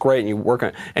 jiu-jitsu is great, and you work on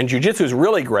it. And jiu-jitsu is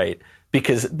really great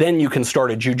because then you can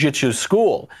start a jiu-jitsu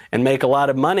school and make a lot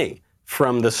of money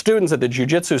from the students at the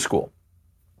jiu-jitsu school.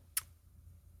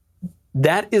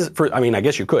 That is, I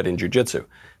guess you could in jiu-jitsu.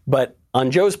 But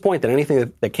on Joe's point that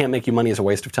anything that can't make you money is a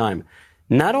waste of time,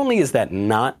 not only is that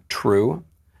not true,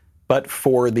 but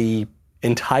for the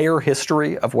entire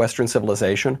history of Western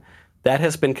civilization, that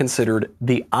has been considered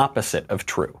the opposite of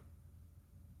true.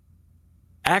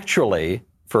 Actually,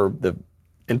 for the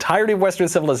entirety of Western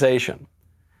civilization,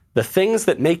 the things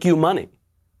that make you money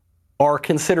are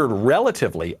considered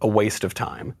relatively a waste of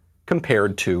time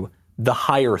compared to the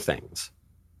higher things.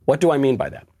 What do I mean by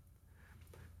that?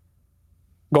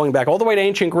 Going back all the way to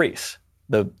ancient Greece,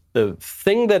 the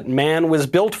thing that man was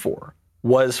built for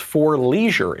was for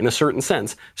leisure in a certain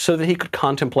sense, so that he could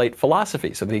contemplate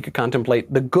philosophy, so that he could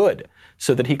contemplate the good,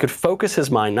 so that he could focus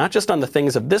his mind not just on the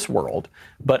things of this world,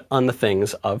 but on the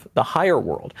things of the higher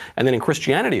world. And then in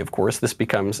Christianity, of course, this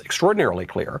becomes extraordinarily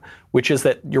clear, which is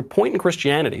that your point in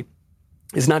Christianity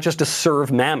is not just to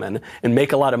serve mammon and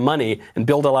make a lot of money and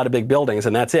build a lot of big buildings,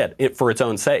 and that's it for its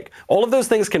own sake. All of those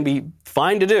things can be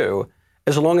fine to do,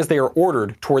 as long as they are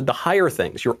ordered toward the higher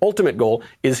things. Your ultimate goal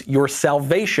is your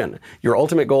salvation. Your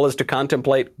ultimate goal is to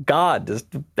contemplate God,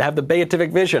 to have the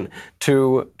beatific vision,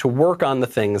 to work on the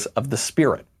things of the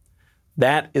Spirit.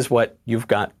 That is what you've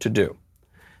got to do.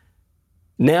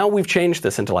 Now we've changed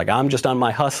this into like, I'm just on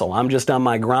my hustle. I'm just on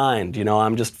my grind.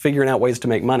 I'm just figuring out ways to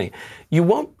make money. You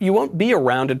won't be a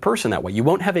rounded person that way. You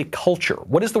won't have a culture.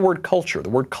 What is the word culture?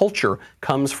 The word culture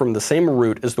comes from the same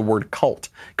root as the word cult.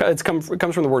 It comes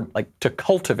from the word like to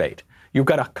cultivate. You've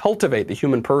got to cultivate the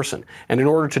human person. And in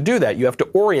order to do that, you have to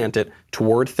orient it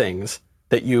toward things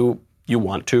that you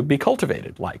want to be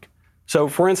cultivated like. So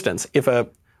for instance,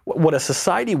 what a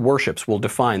society worships will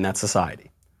define that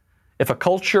society. If a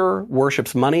culture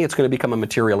worships money, it's going to become a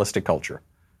materialistic culture.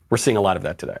 We're seeing a lot of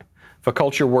that today. If a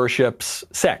culture worships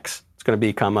sex, it's going to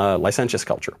become a licentious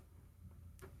culture.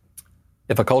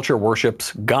 If a culture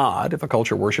worships God, if a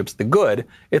culture worships the good,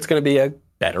 it's going to be a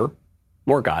better,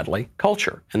 more godly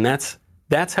culture. And that's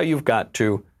how you've got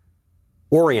to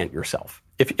orient yourself.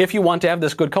 If you want to have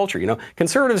this good culture,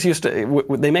 conservatives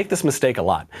they make this mistake a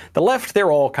lot. The left,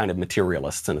 they're all kind of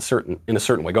materialists in a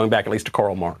certain way, going back at least to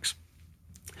Karl Marx.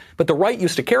 But the right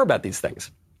used to care about these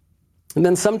things. And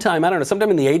then sometime in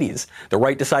the 80s, the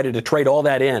right decided to trade all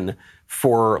that in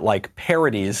for like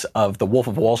parodies of The Wolf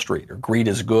of Wall Street or Greed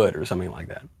is Good or something like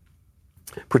that.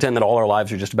 Pretend that all our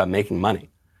lives are just about making money.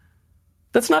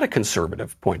 That's not a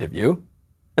conservative point of view.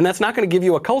 And that's not going to give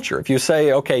you a culture. If you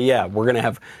say, okay, yeah, we're going to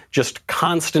have just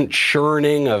constant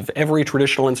churning of every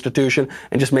traditional institution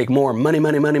and just make more money,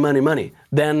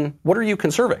 then what are you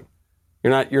conserving?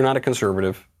 You're not a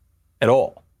conservative at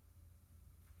all.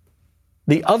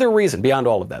 The other reason, beyond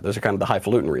all of that, those are kind of the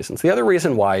highfalutin reasons. The other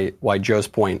reason why Joe's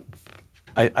point,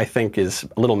 I think, is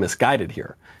a little misguided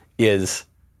here is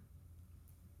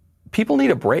people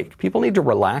need a break. People need to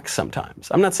relax sometimes.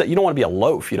 I'm not saying you don't want to be a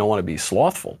loaf. You don't want to be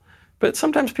slothful. But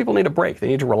sometimes people need a break. They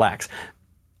need to relax.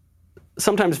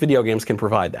 Sometimes video games can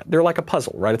provide that. They're like a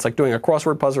puzzle, right? It's like doing a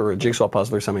crossword puzzle or a jigsaw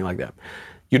puzzle or something like that.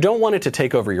 You don't want it to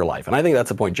take over your life. And I think that's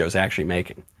the point Joe's actually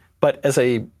making. But as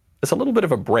a little bit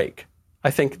of a break,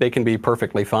 I think they can be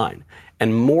perfectly fine.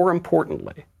 And more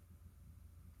importantly,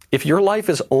 if your life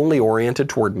is only oriented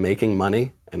toward making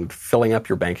money and filling up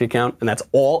your bank account, and that's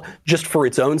all just for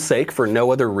its own sake, for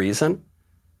no other reason,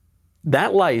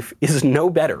 that life is no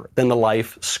better than the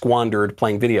life squandered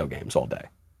playing video games all day.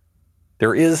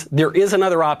 There is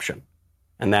another option,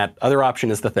 and that other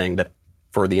option is the thing that,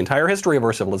 for the entire history of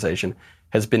our civilization,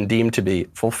 has been deemed to be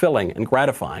fulfilling and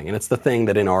gratifying, and it's the thing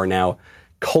that in our now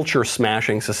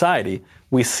culture-smashing society,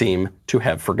 we seem to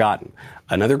have forgotten.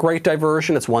 Another great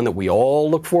diversion, it's one that we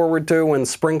all look forward to when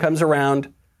spring comes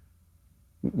around,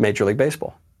 Major League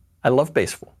Baseball. I love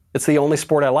baseball. It's the only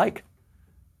sport I like.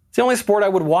 It's the only sport I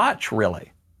would watch,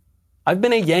 really. I've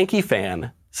been a Yankee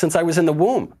fan since I was in the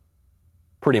womb,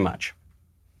 pretty much.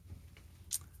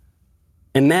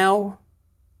 And now,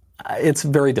 it's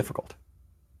very difficult.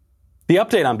 The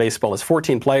update on baseball is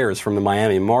 14 players from the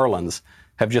Miami Marlins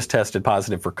have just tested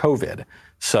positive for COVID.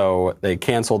 So they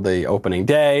canceled the opening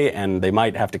day, and they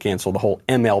might have to cancel the whole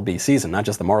MLB season, not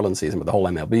just the Marlins season, but the whole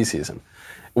MLB season,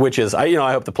 which is,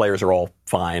 I hope the players are all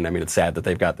fine. I mean, it's sad that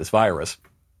they've got this virus.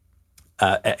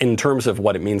 In terms of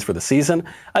what it means for the season,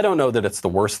 I don't know that it's the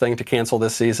worst thing to cancel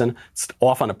this season. It's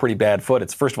off on a pretty bad foot.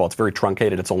 First of all, it's very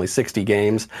truncated. It's only 60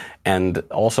 games, and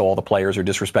also all the players are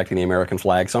disrespecting the American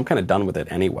flag, so I'm kind of done with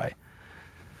it anyway.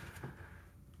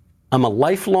 I'm a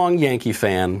lifelong Yankee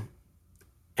fan,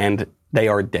 and they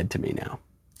are dead to me now.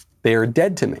 They are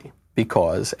dead to me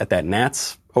because at that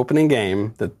Nats opening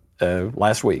game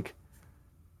last week,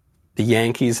 the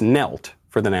Yankees knelt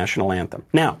for the national anthem.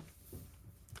 Now,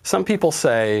 some people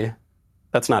say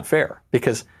that's not fair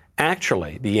because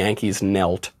actually the Yankees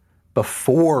knelt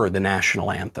before the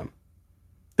national anthem.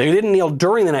 They didn't kneel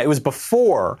during the night. It was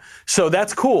before. So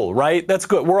that's cool, right? That's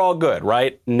good. We're all good,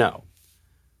 right? No.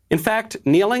 In fact,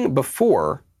 kneeling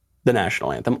before the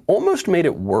national anthem almost made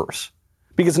it worse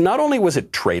because not only was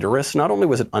it traitorous, not only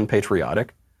was it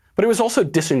unpatriotic, but it was also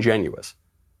disingenuous.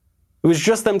 It was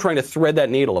just them trying to thread that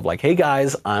needle of like, hey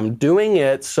guys, I'm doing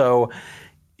it, so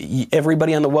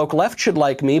everybody on the woke left should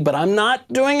like me, but I'm not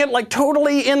doing it like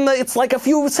totally it's like a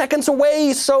few seconds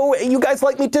away, so you guys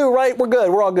like me too, right? We're good.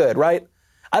 We're all good, right?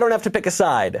 I don't have to pick a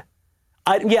side.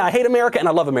 I hate America and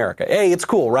I love America. Hey, it's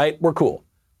cool, right? We're cool.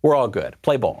 We're all good.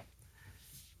 Play ball.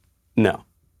 No.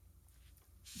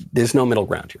 There's no middle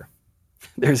ground here.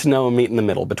 There's no meet in the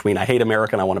middle between I hate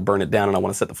America and I want to burn it down and I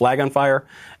want to set the flag on fire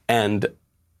and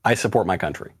I support my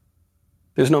country.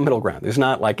 There's no middle ground. There's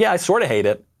not like, yeah, I sort of hate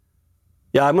it.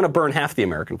 Yeah, I'm going to burn half the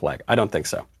American flag. I don't think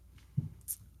so.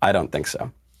 I don't think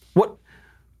so.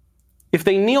 if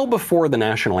they kneel before the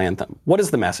national anthem, what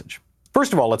is the message?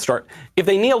 First of all, let's start. If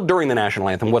they kneel during the national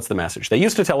anthem, what's the message? They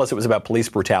used to tell us it was about police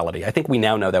brutality. I think we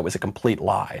now know that was a complete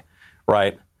lie,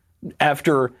 right?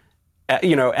 After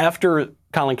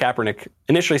Colin Kaepernick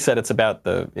initially said it's about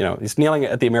he's kneeling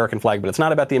at the American flag, but it's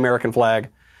not about the American flag.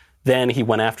 Then he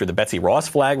went after the Betsy Ross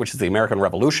flag, which is the American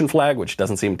Revolution flag, which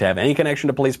doesn't seem to have any connection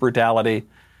to police brutality.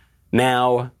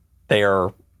 Now they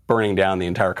are burning down the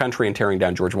entire country and tearing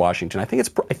down George Washington. I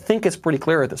think it's pretty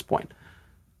clear at this point.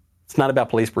 It's not about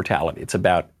police brutality. It's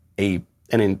about a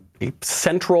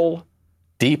central,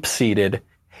 deep-seated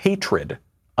hatred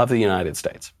of the United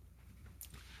States.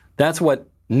 That's what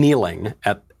kneeling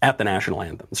at the national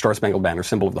anthem, the Star-Spangled Banner,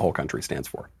 symbol of the whole country, stands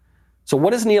for. So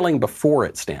what does kneeling before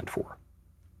it stand for?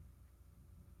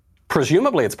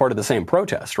 Presumably it's part of the same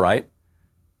protest, right?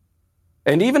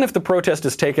 And even if the protest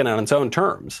is taken on its own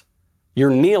terms, you're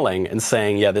kneeling and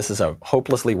saying, yeah, this is a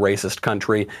hopelessly racist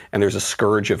country, and there's a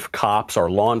scourge of cops or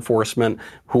law enforcement,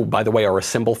 who, by the way, are a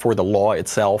symbol for the law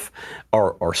itself,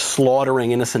 are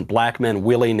slaughtering innocent black men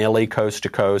willy-nilly, coast to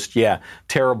coast. Yeah,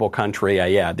 terrible country.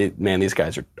 These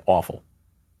guys are awful.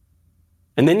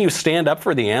 And then you stand up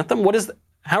for the anthem?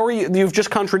 You've just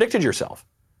contradicted yourself.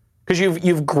 Because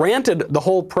you've granted the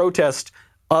whole protest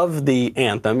of the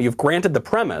anthem, you've granted the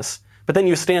premise, but then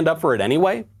you stand up for it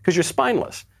anyway because you're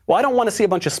spineless. Well, I don't want to see a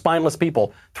bunch of spineless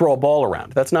people throw a ball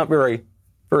around. That's not very,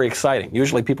 very exciting.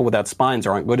 Usually people without spines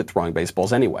aren't good at throwing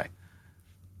baseballs anyway.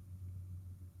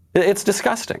 It's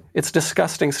disgusting. It's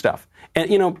disgusting stuff.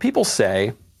 And, people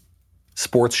say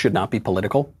sports should not be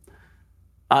political.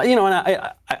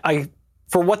 I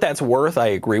for what that's worth, I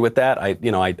agree with that. I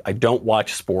don't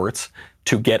watch sports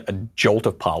to get a jolt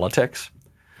of politics.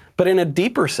 But in a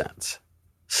deeper sense,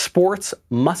 sports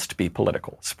must be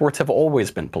political. Sports have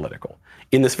always been political.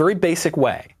 In this very basic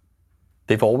way,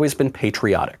 they've always been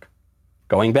patriotic.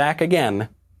 Going back again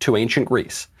to ancient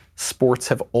Greece, sports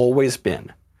have always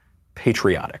been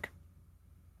patriotic.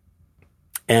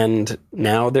 And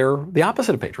now they're the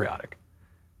opposite of patriotic.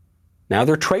 Now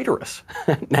they're traitorous.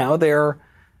 Now they're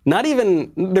not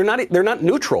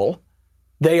neutral.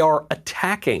 They are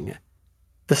attacking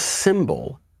the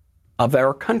symbol of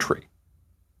our country.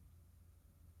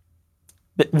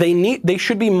 They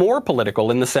should be more political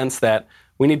in the sense that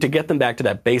we need to get them back to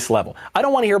that base level. I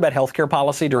don't want to hear about healthcare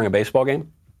policy during a baseball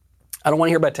game. I don't want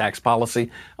to hear about tax policy.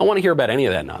 I don't want to hear about any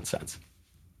of that nonsense.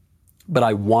 But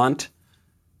I want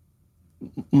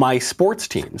my sports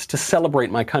teams to celebrate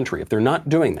my country. If they're not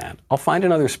doing that, I'll find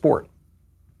another sport.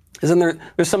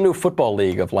 There's some new football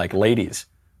league of ladies.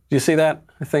 Do you see that?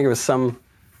 I think it was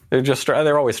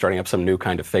they're always starting up some new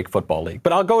kind of fake football league.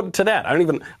 But I'll go to that. I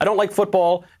don't like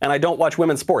football and I don't watch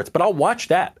women's sports, but I'll watch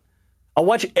that.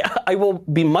 I will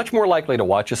be much more likely to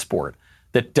watch a sport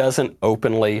that doesn't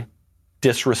openly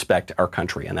disrespect our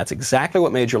country. And that's exactly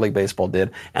what Major League Baseball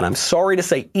did. And I'm sorry to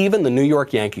say, even the New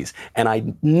York Yankees, and I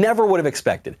never would have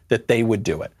expected that they would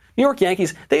do it. New York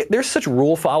Yankees, they're such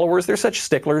rule followers. They're such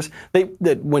sticklers.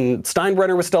 That when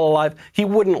Steinbrenner was still alive, he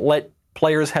wouldn't let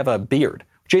players have a beard.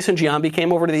 Jason Giambi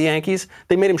came over to the Yankees.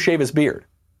 They made him shave his beard.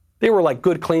 They were like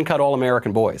good, clean-cut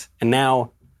All-American boys. And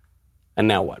now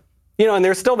what? And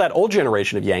there's still that old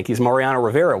generation of Yankees. Mariano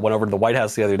Rivera went over to the White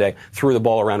House the other day, threw the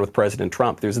ball around with President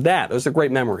Trump. There's that. Those are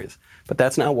great memories. But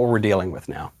that's not what we're dealing with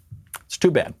now. It's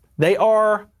too bad. They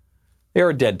are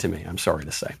dead to me, I'm sorry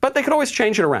to say. But they could always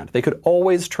change it around. They could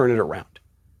always turn it around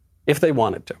if they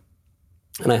wanted to.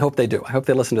 And I hope they do. I hope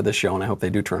they listen to this show, and I hope they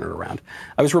do turn it around.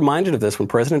 I was reminded of this when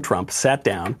President Trump sat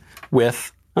down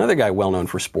with another guy well known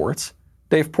for sports,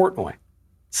 Dave Portnoy,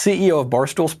 CEO of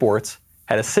Barstool Sports,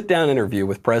 had a sit-down interview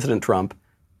with President Trump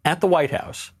at the White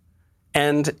House.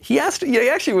 And he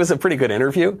actually was a pretty good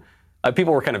interview.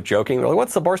 People were kind of joking. They're like,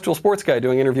 what's the Barstool Sports guy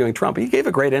doing interviewing Trump? He gave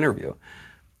a great interview.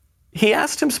 He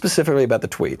asked him specifically about the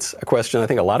tweets, a question I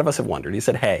think a lot of us have wondered. He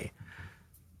said, hey,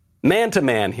 man to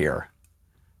man here,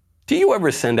 do you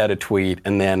ever send out a tweet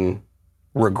and then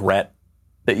regret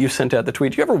that you sent out the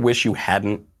tweet? Do you ever wish you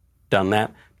hadn't done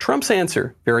that? Trump's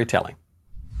answer, very telling.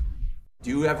 Do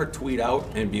you ever tweet out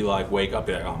and be like, wake up,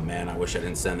 be like, oh man, I wish I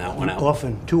didn't send that one out?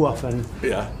 Often, too often.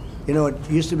 Yeah. It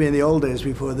used to be in the old days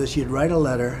before this, you'd write a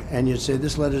letter and you'd say,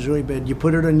 this letter's really bad. You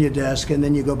put it on your desk and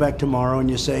then you go back tomorrow and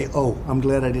you say, oh, I'm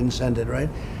glad I didn't send it, right?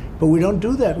 But we don't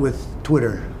do that with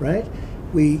Twitter, right?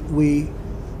 We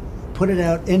put it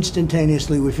out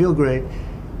instantaneously, we feel great,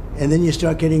 and then you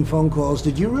start getting phone calls.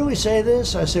 Did you really say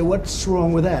this? I say, what's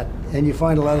wrong with that? And you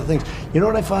find a lot of things. You know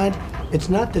what I find? It's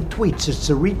not the tweets, it's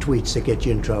the retweets that get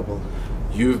you in trouble.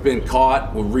 You've been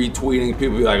caught with retweeting.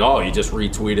 People be like, oh, you just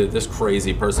retweeted this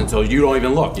crazy person. So you don't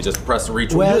even look. You just press the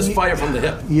retweet. Well, you just fire from the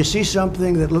hip. You see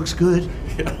something that looks good,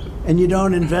 and you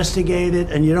don't investigate it,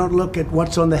 and you don't look at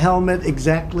what's on the helmet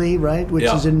exactly, right, which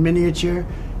is in miniature,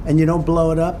 and you don't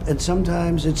blow it up. And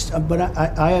sometimes but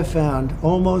I have found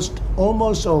almost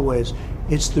always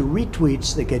it's the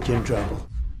retweets that get you in trouble.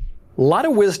 A lot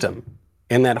of wisdom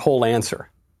in that whole answer.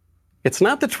 It's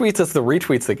not the tweets, it's the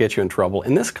retweets that get you in trouble.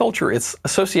 In this culture, it's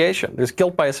association. There's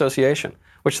guilt by association,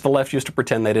 which the left used to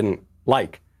pretend they didn't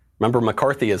like. Remember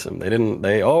McCarthyism?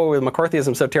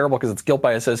 McCarthyism's so terrible because it's guilt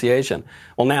by association.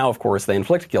 Well, now, of course, they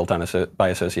inflict guilt by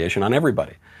association on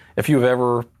everybody. If you've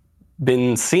ever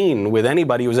been seen with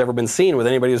anybody who's ever been seen with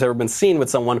anybody who's ever been seen with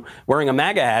someone wearing a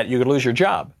MAGA hat, you could lose your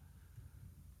job.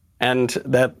 And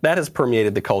that has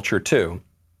permeated the culture, too.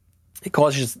 It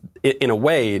causes it, in a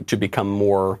way, to become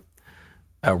more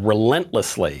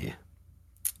relentlessly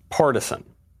partisan.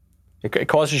 It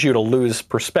causes you to lose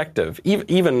perspective,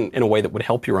 even in a way that would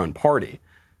help your own party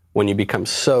when you become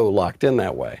so locked in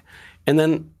that way. And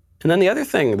then the other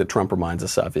thing that Trump reminds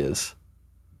us of is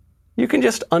you can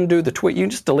just undo the tweet. You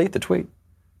can just delete the tweet.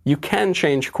 You can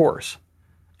change course.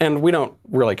 And we don't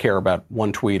really care about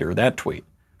one tweet or that tweet.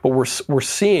 But we're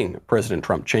seeing President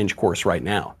Trump change course right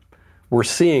now. We're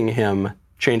seeing him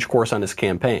change course on his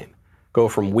campaign, go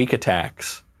from weak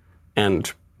attacks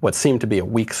and what seemed to be a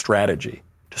weak strategy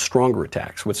to stronger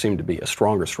attacks, what seemed to be a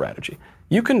stronger strategy.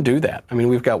 You can do that. I mean,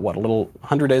 we've got,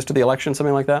 100 days to the election,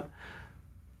 something like that?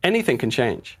 Anything can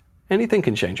change. Anything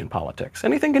can change in politics.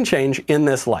 Anything can change in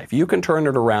this life. You can turn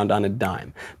it around on a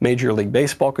dime. Major League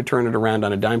Baseball could turn it around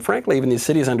on a dime. Frankly, even these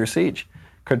cities under siege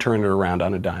could turn it around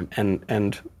on a dime.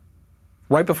 And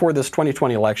right before this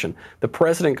 2020 election, the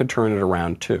president could turn it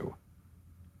around too.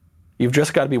 You've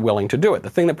just got to be willing to do it. The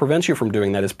thing that prevents you from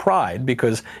doing that is pride,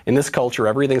 because in this culture,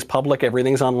 everything's public,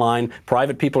 everything's online.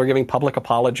 Private people are giving public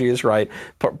apologies, right?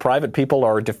 Private people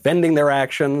are defending their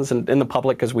actions in the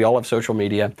public because we all have social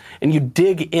media. And you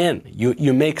dig in.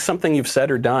 You make something you've said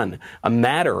or done a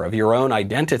matter of your own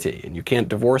identity, and you can't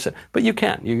divorce it. But you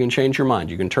can. You can change your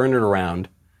mind. You can turn it around.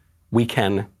 We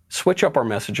can switch up our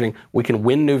messaging. We can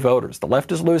win new voters. The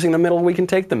left is losing the middle. We can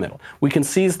take the middle. We can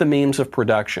seize the means of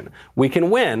production. We can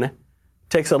win.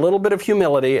 Takes a little bit of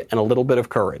humility and a little bit of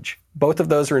courage. Both of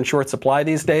those are in short supply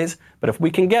these days, but if we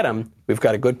can get them, we've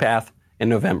got a good path in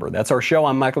November. That's our show.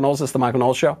 I'm Michael Knowles. This is The Michael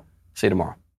Knowles Show. See you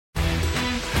tomorrow.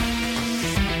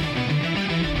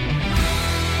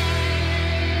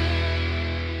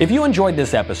 If you enjoyed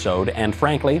this episode, and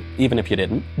frankly, even if you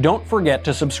didn't, don't forget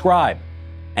to subscribe.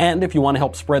 And if you want to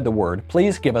help spread the word,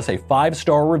 please give us a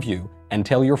 5-star review and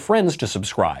tell your friends to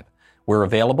subscribe. We're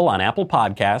available on Apple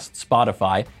Podcasts,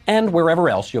 Spotify, and wherever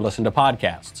else you listen to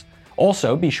podcasts.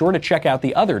 Also, be sure to check out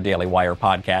the other Daily Wire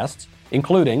podcasts,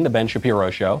 including The Ben Shapiro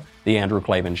Show, The Andrew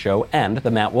Klavan Show, and The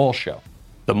Matt Walsh Show.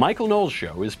 The Michael Knowles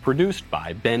Show is produced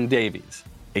by Ben Davies.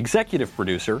 Executive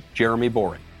producer, Jeremy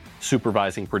Boring.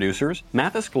 Supervising producers,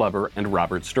 Mathis Glover and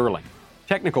Robert Sterling.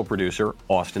 Technical producer,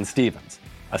 Austin Stevens.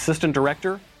 Assistant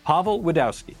director, Pavel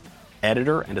Wadowski.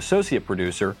 Editor and associate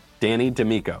producer, Danny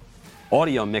D'Amico.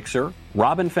 Audio mixer,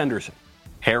 Robin Fenderson.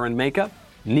 Hair and makeup,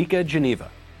 Nika Geneva.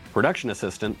 Production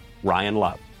assistant, Ryan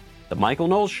Love. The Michael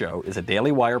Knowles Show is a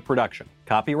Daily Wire production.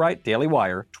 Copyright Daily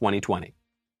Wire 2020.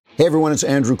 Hey everyone, it's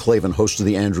Andrew Klavan, host of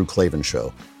The Andrew Klavan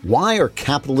Show. Why are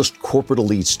capitalist corporate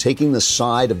elites taking the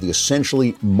side of the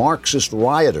essentially Marxist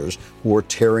rioters who are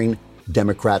tearing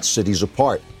Democrat cities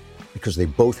apart? Because they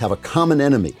both have a common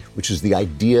enemy, which is the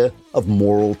idea of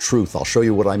moral truth. I'll show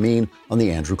you what I mean on The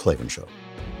Andrew Klavan Show.